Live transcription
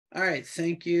All right,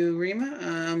 thank you,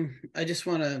 Rima. I just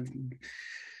want to,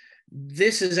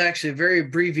 this is actually a very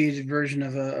abbreviated version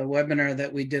of a webinar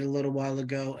that we did a little while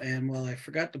ago. And while I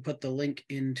forgot to put the link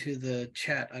into the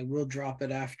chat, I will drop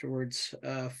it afterwards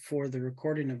for the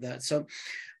recording of that. So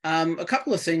a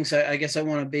couple of things I guess I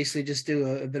want to basically just do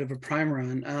a bit of a primer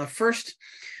on. First,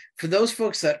 for those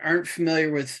folks that aren't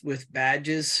familiar with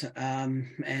badges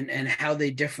and how they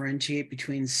differentiate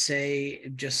between, say,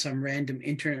 just some random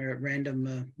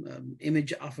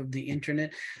image off of the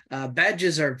internet,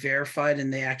 badges are verified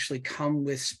and they actually come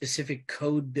with specific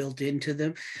code built into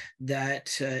them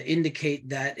that indicate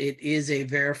that it is a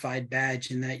verified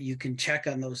badge and that you can check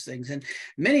on those things. And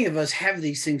many of us have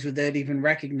these things without even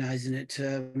recognizing it.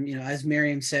 As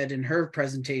Miriam said in her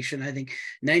presentation, I think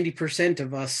 90%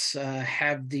 of us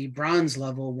have the bronze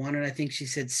level one, and I think she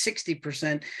said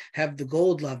 60% have the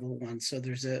gold level one. So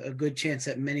there's a good chance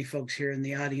that many folks here in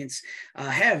the audience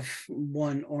have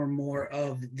one or more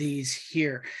of these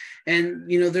here. And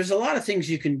there's a lot of things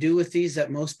you can do with these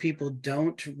that most people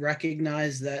don't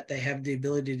recognize that they have the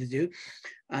ability to do.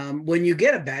 When you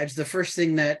get a badge, the first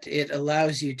thing that it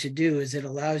allows you to do is it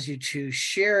allows you to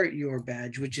share your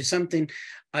badge, which is something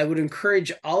I would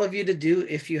encourage all of you to do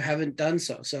if you haven't done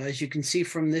so. So as you can see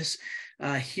from this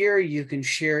here, you can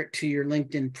share it to your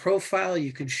LinkedIn profile.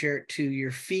 You can share it to your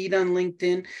feed on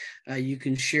LinkedIn. You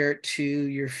can share it to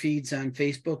your feeds on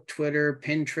Facebook, Twitter,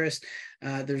 Pinterest.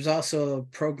 There's also a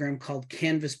program called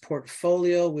Canvas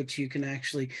Portfolio, which you can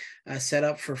actually set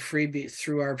up for free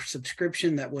through our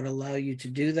subscription that would allow you to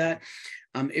do that.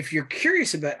 If you're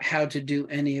curious about how to do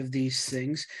any of these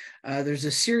things, there's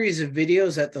a series of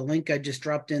videos at the link I just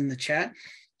dropped in the chat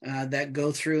that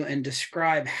go through and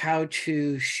describe how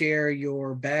to share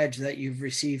your badge that you've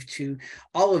received to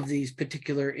all of these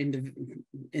particular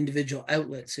individual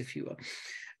outlets, if you will.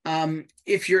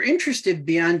 If you're interested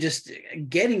beyond just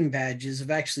getting badges, of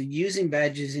actually using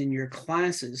badges in your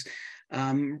classes,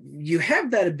 you have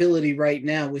that ability right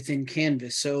now within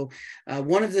Canvas. So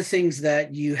one of the things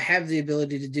that you have the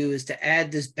ability to do is to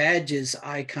add this badges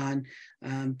icon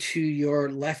to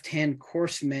your left-hand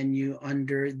course menu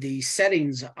under the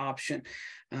settings option.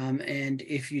 And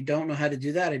if you don't know how to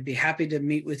do that, I'd be happy to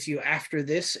meet with you after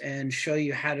this and show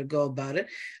you how to go about it.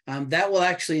 That will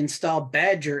actually install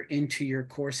Badgr into your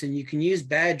course, and you can use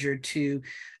Badgr to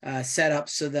set up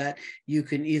so that you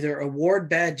can either award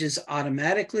badges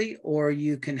automatically, or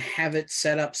you can have it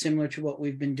set up similar to what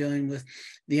we've been doing with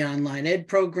the online ed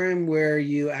program, where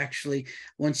you actually,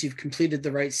 once you've completed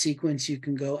the right sequence, you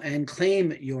can go and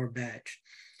claim your badge.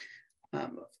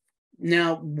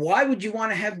 Now, why would you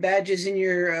want to have badges in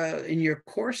your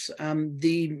course?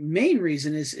 The main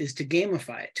reason is to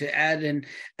gamify it, to add an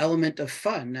element of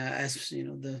fun. As you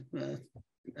know,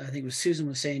 I think it was Susan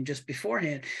was saying just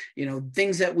beforehand,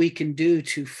 things that we can do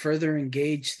to further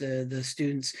engage the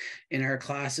students in our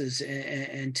classes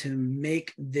and to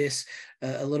make this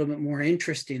a little bit more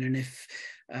interesting. And if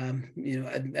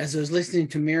as I was listening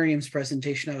to Miriam's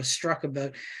presentation, I was struck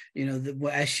about,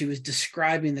 as she was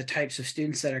describing the types of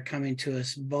students that are coming to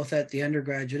us, both at the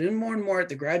undergraduate and more at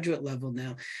the graduate level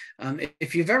now.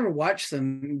 If you've ever watched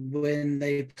them when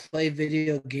they play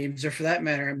video games, or for that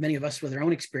matter, many of us with our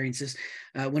own experiences,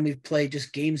 when we play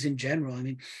just games in general, I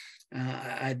mean,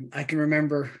 I can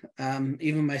remember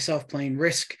even myself playing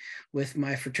Risk with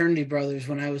my fraternity brothers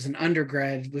when I was an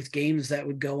undergrad, with games that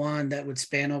would go on that would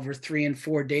span over 3 and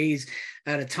 4 days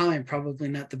at a time. Probably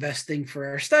not the best thing for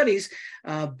our studies,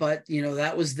 but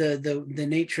that was the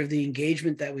nature of the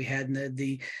engagement that we had, and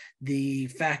the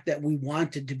fact that we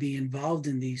wanted to be involved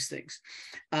in these things.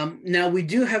 Now, we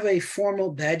do have a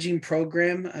formal badging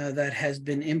program that has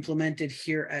been implemented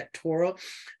here at Touro,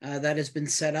 that has been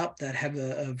set up, that have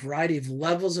a variety of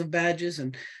levels of badges,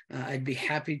 and I'd be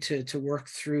happy to work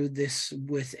through this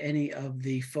with any of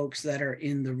the folks that are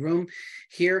in the room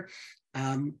here.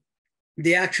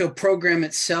 The actual program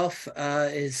itself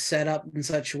is set up in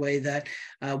such a way that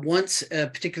once a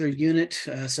particular unit,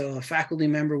 so a faculty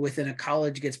member within a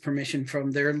college gets permission from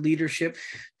their leadership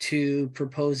to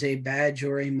propose a badge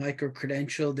or a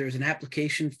micro-credential, there's an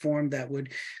application form that would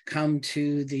come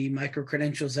to the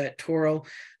MicroCredentials at Touro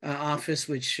office,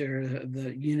 which are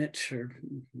the unit or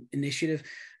initiative,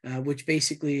 which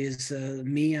basically is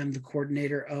me. I'm the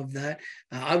coordinator of that.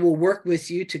 I will work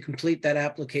with you to complete that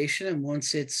application, and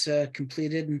once it's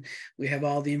completed and we have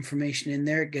all the information in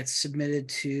there, it gets submitted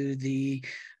to the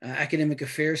Academic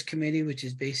Affairs Committee, which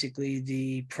is basically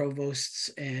the provosts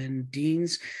and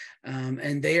deans,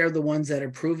 and they are the ones that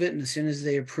approve it. And as soon as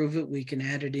they approve it, we can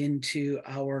add it into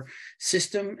our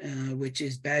system, which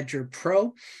is Badgr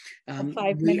Pro.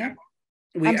 5 minutes.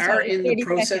 We are in the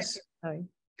process. Sorry.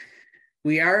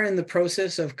 We are in the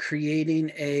process of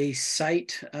creating a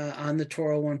site on the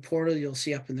Touro One portal. You'll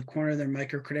see up in the corner there,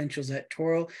 MicroCredentials at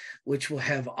Touro, which will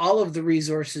have all of the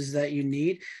resources that you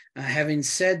need. Having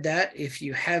said that, if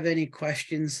you have any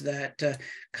questions that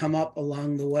come up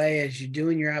along the way as you're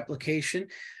doing your application,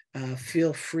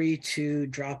 feel free to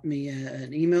drop me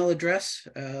an email address,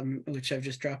 which I've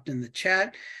just dropped in the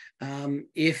chat.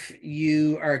 If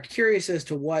you are curious as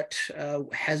to what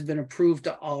has been approved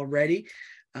already,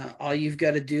 all you've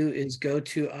got to do is go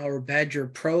to our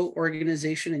Badgr Pro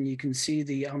organization, and you can see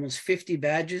the almost 50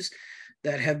 badges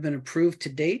that have been approved to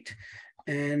date.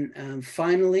 And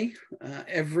finally,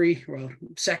 every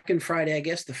second Friday, I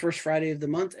guess, the first Friday of the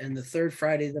month and the third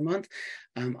Friday of the month,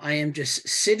 I am just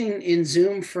sitting in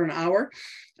Zoom for an hour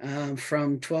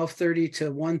from 12:30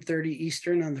 to 1:30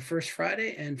 Eastern on the first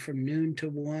Friday, and from noon to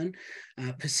 1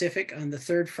 Pacific on the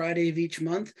third Friday of each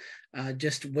month,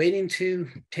 just waiting to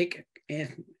take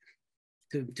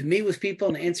to meet with people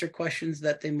and answer questions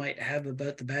that they might have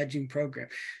about the badging program.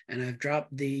 And I've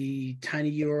dropped the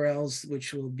tiny URLs,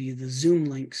 which will be the Zoom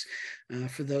links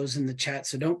for those in the chat.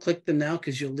 So don't click them now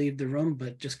because you'll leave the room,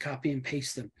 but just copy and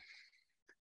paste them.